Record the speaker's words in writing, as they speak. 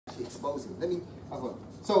actually expose him. Let me have one.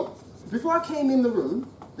 So before I came in the room,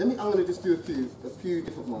 I'm going to just do a few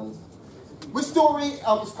different ones. With story,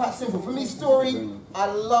 it's quite simple. For me, story,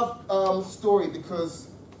 I love story because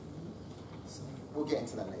we'll get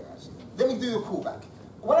into that later. Actually, let me do a callback.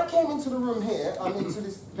 When I came into the room here, into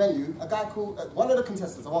this venue, a guy called one of the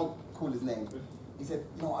contestants. I won't call his name. He said,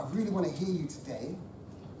 "You know, I really want to hear you today,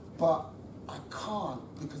 but I can't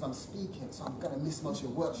because I'm speaking, so I'm gonna miss most of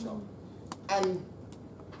your workshop." And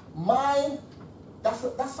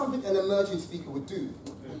that's something an emerging speaker would do.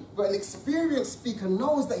 But an experienced speaker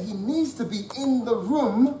knows that he needs to be in the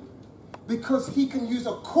room because he can use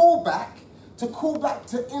a callback to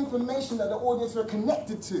information that the audience are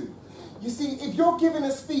connected to. You see, if you're giving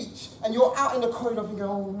a speech and you're out in the corridor thinking, I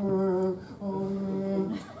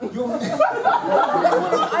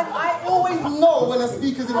always know when a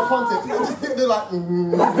speaker's in a context. They're like,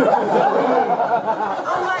 I'm like,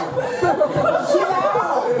 chill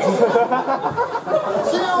out.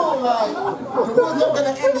 Chill, like, the war's not going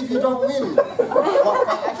to end if you don't win. But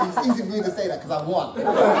actually, it's easy for me to say that because I won.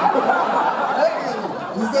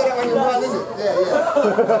 You say that when you won, isn't it? Yeah.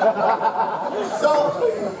 So,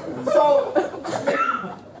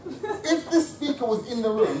 if the speaker was in the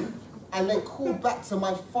room and they called back to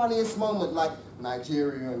my funniest moment, like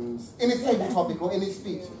Nigerians, in his table topic or in his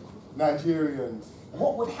speech, Nigerians,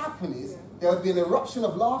 what would happen is there would be an eruption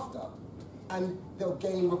of laughter and they'll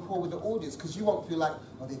gain rapport with the audience because you won't feel like,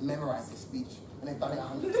 oh, they've memorized this speech and they've done it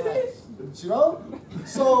 100 times. You know?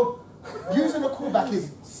 So, using a callback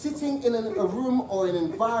is sitting in a room or an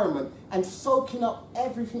environment and soaking up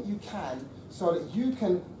everything you can so that you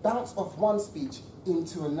can bounce off one speech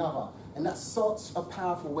into another. And that's such a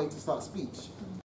powerful way to start a speech.